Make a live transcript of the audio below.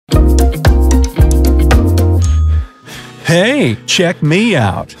Hey, check me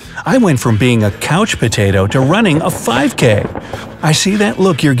out! I went from being a couch potato to running a 5K. I see that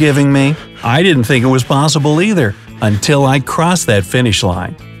look you're giving me. I didn't think it was possible either, until I crossed that finish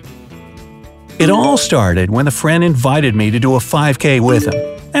line. It all started when a friend invited me to do a 5K with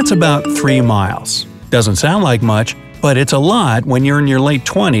him. That's about 3 miles. Doesn't sound like much, but it's a lot when you're in your late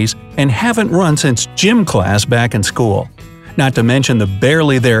 20s and haven't run since gym class back in school. Not to mention the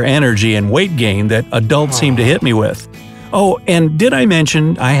barely there energy and weight gain that adults seem to hit me with. Oh, and did I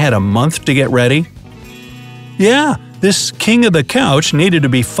mention I had a month to get ready? Yeah, this king of the couch needed to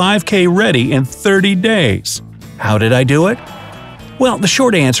be 5K ready in 30 days. How did I do it? Well, the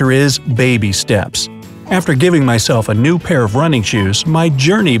short answer is baby steps. After giving myself a new pair of running shoes, my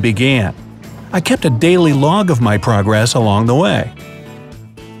journey began. I kept a daily log of my progress along the way.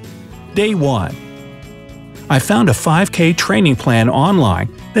 Day 1. I found a 5K training plan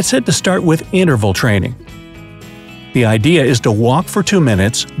online that said to start with interval training. The idea is to walk for 2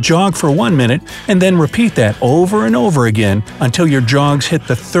 minutes, jog for 1 minute, and then repeat that over and over again until your jogs hit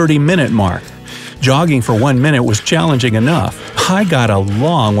the 30-minute mark. Jogging for 1 minute was challenging enough. I got a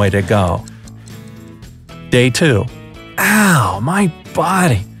long way to go. Day 2. Ow, my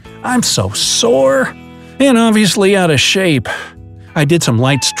body. I'm so sore. And obviously out of shape. I did some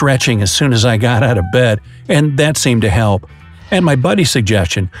light stretching as soon as I got out of bed, and that seemed to help. At my buddy's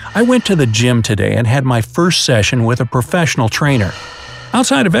suggestion, I went to the gym today and had my first session with a professional trainer.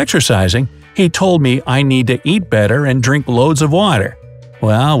 Outside of exercising, he told me I need to eat better and drink loads of water.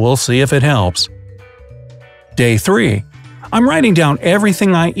 Well, we'll see if it helps. Day 3. I'm writing down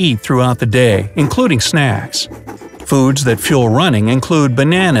everything I eat throughout the day, including snacks. Foods that fuel running include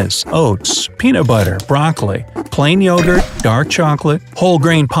bananas, oats, peanut butter, broccoli, plain yogurt, dark chocolate, whole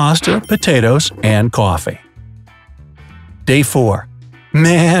grain pasta, potatoes, and coffee. Day 4.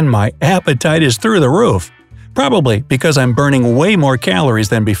 Man, my appetite is through the roof. Probably because I'm burning way more calories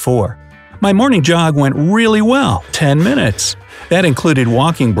than before. My morning jog went really well, 10 minutes. That included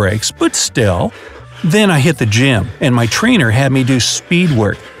walking breaks, but still. Then I hit the gym, and my trainer had me do speed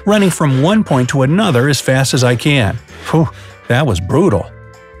work, running from one point to another as fast as I can. Whew, that was brutal.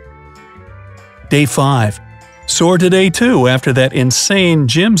 Day 5. Sore today too after that insane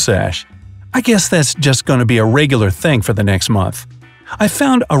gym sesh. I guess that's just going to be a regular thing for the next month. I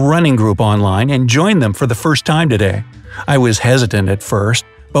found a running group online and joined them for the first time today. I was hesitant at first,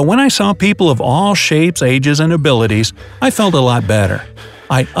 but when I saw people of all shapes, ages, and abilities, I felt a lot better.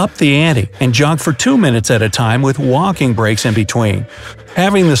 I upped the ante and jogged for 2 minutes at a time with walking breaks in between.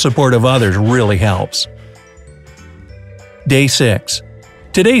 Having the support of others really helps. Day 6.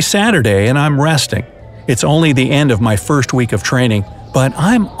 Today's Saturday and I'm resting. It's only the end of my first week of training, but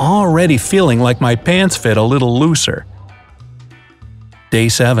I'm already feeling like my pants fit a little looser. Day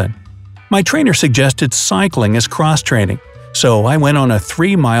 7. My trainer suggested cycling as cross-training, so I went on a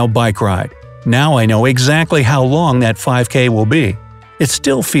 3-mile bike ride. Now I know exactly how long that 5K will be. It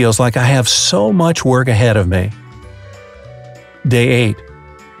still feels like I have so much work ahead of me. Day 8.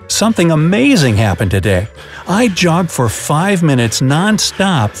 Something amazing happened today. I jogged for 5 minutes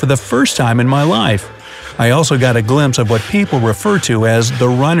non-stop for the first time in my life. I also got a glimpse of what people refer to as the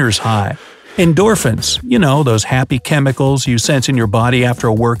runner's high. Endorphins, you know, those happy chemicals you sense in your body after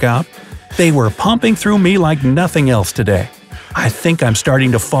a workout. They were pumping through me like nothing else today. I think I'm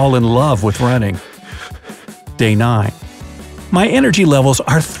starting to fall in love with running. Day 9. My energy levels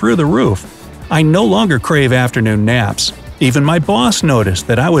are through the roof. I no longer crave afternoon naps. Even my boss noticed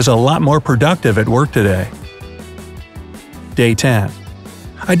that I was a lot more productive at work today. Day 10.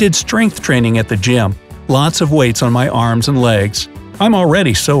 I did strength training at the gym. Lots of weights on my arms and legs. I'm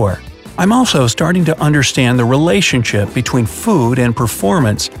already sore. I'm also starting to understand the relationship between food and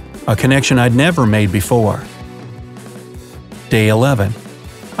performance, a connection I'd never made before. Day 11.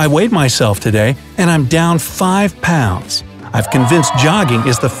 I weighed myself today and I'm down 5 pounds. I've convinced jogging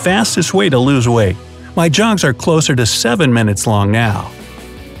is the fastest way to lose weight. My jogs are closer to 7 minutes long now.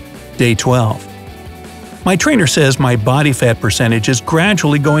 Day 12. My trainer says my body fat percentage is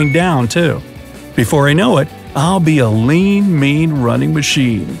gradually going down too. Before I know it, I'll be a lean, mean running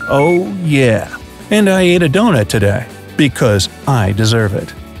machine. Oh yeah. And I ate a donut today, because I deserve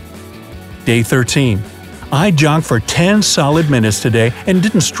it. Day 13. I jogged for 10 solid minutes today and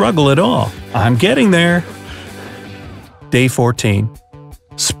didn't struggle at all. I'm getting there. Day 14.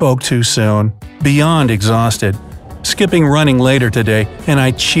 Spoke too soon. Beyond exhausted. Skipping running later today, and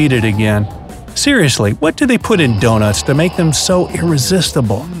I cheated again. Seriously, what do they put in donuts to make them so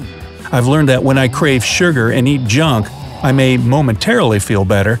irresistible? I've learned that when I crave sugar and eat junk, I may momentarily feel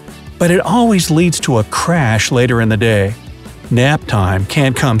better, but it always leads to a crash later in the day. Nap time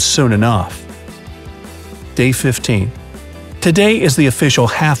can't come soon enough. Day 15. Today is the official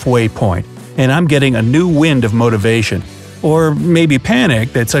halfway point, and I'm getting a new wind of motivation. Or maybe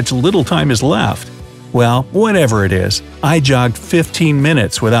panic that such little time is left. Well, whatever it is, I jogged 15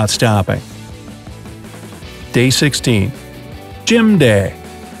 minutes without stopping. Day 16. Gym day.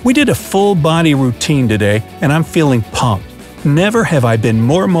 We did a full-body routine today, and I'm feeling pumped. Never have I been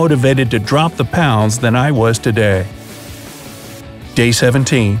more motivated to drop the pounds than I was today. Day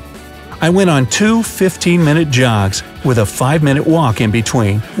 17. I went on 2 15-minute jogs with a 5-minute walk in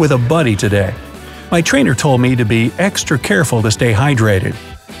between with a buddy today. My trainer told me to be extra careful to stay hydrated.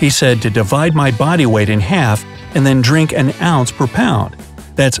 He said to divide my body weight in half and then drink an ounce per pound.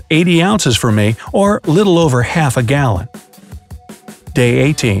 That's 80 ounces for me, or little over half a gallon. Day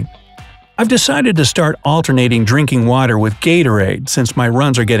 18. I've decided to start alternating drinking water with Gatorade since my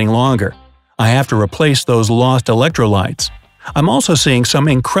runs are getting longer. I have to replace those lost electrolytes. I'm also seeing some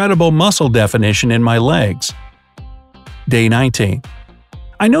incredible muscle definition in my legs. Day 19.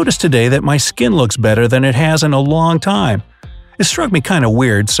 I noticed today that my skin looks better than it has in a long time. It struck me kind of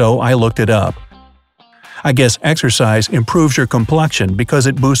weird, so I looked it up. I guess exercise improves your complexion because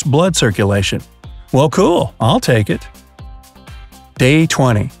it boosts blood circulation. Well, cool, I'll take it. Day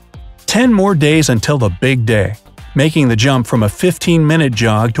 20. 10 more days until the big day. Making the jump from a 15-minute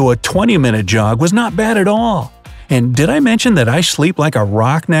jog to a 20-minute jog was not bad at all. And did I mention that I sleep like a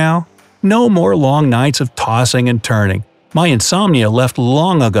rock now? No more long nights of tossing and turning. My insomnia left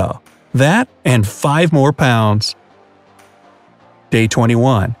long ago. That and 5 more pounds. Day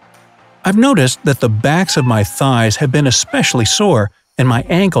 21. I've noticed that the backs of my thighs have been especially sore and my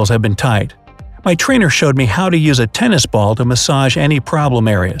ankles have been tight. My trainer showed me how to use a tennis ball to massage any problem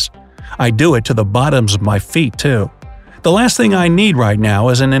areas. I do it to the bottoms of my feet too. The last thing I need right now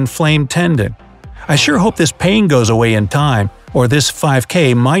is an inflamed tendon. I sure hope this pain goes away in time, or this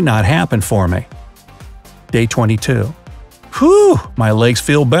 5K might not happen for me. Day 22. Whew, my legs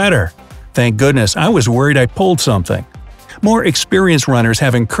feel better. Thank goodness, I was worried I pulled something. More experienced runners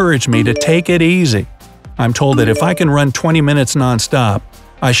have encouraged me to take it easy. I'm told that if I can run 20 minutes non-stop,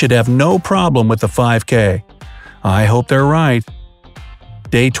 I should have no problem with the 5K. I hope they're right.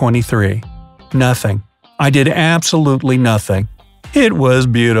 Day 23. Nothing. I did absolutely nothing. It was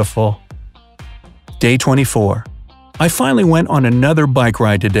beautiful. Day 24. I finally went on another bike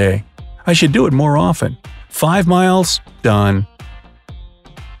ride today. I should do it more often. 5 miles, done.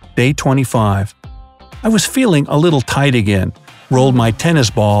 Day 25. I was feeling a little tight again, rolled my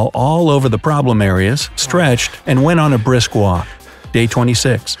tennis ball all over the problem areas, stretched, and went on a brisk walk. Day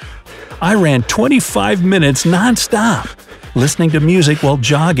 26. I ran 25 minutes non-stop. Listening to music while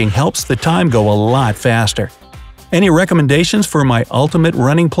jogging helps the time go a lot faster. Any recommendations for my ultimate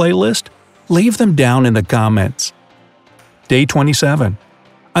running playlist? Leave them down in the comments. Day 27.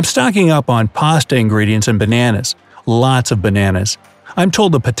 I'm stocking up on pasta ingredients and bananas. Lots of bananas. I'm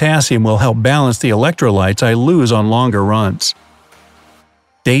told the potassium will help balance the electrolytes I lose on longer runs.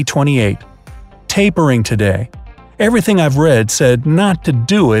 Day 28. Tapering today. Everything I've read said not to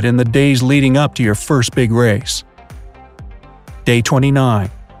do it in the days leading up to your first big race. Day 29.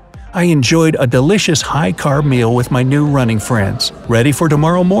 I enjoyed a delicious high-carb meal with my new running friends. Ready for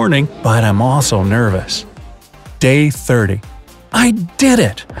tomorrow morning, but I'm also nervous. Day 30. I did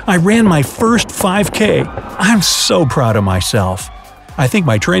it! I ran my first 5K. I'm so proud of myself. I think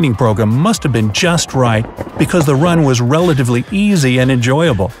my training program must have been just right because the run was relatively easy and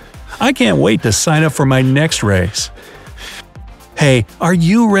enjoyable. I can't wait to sign up for my next race. Hey, are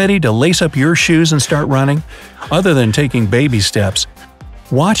you ready to lace up your shoes and start running? Other than taking baby steps,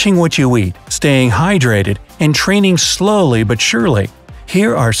 watching what you eat, staying hydrated, and training slowly but surely,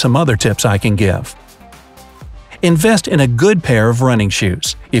 here are some other tips I can give. Invest in a good pair of running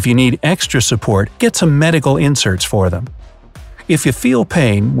shoes. If you need extra support, get some medical inserts for them. If you feel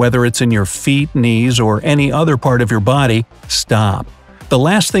pain, whether it's in your feet, knees, or any other part of your body, stop. The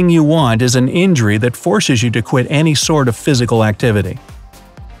last thing you want is an injury that forces you to quit any sort of physical activity.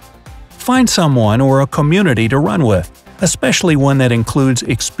 Find someone or a community to run with, especially one that includes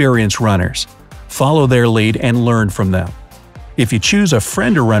experienced runners. Follow their lead and learn from them. If you choose a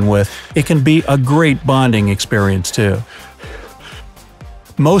friend to run with, it can be a great bonding experience too.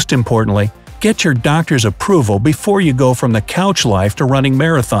 Most importantly, get your doctor's approval before you go from the couch life to running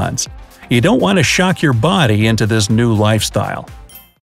marathons. You don't want to shock your body into this new lifestyle.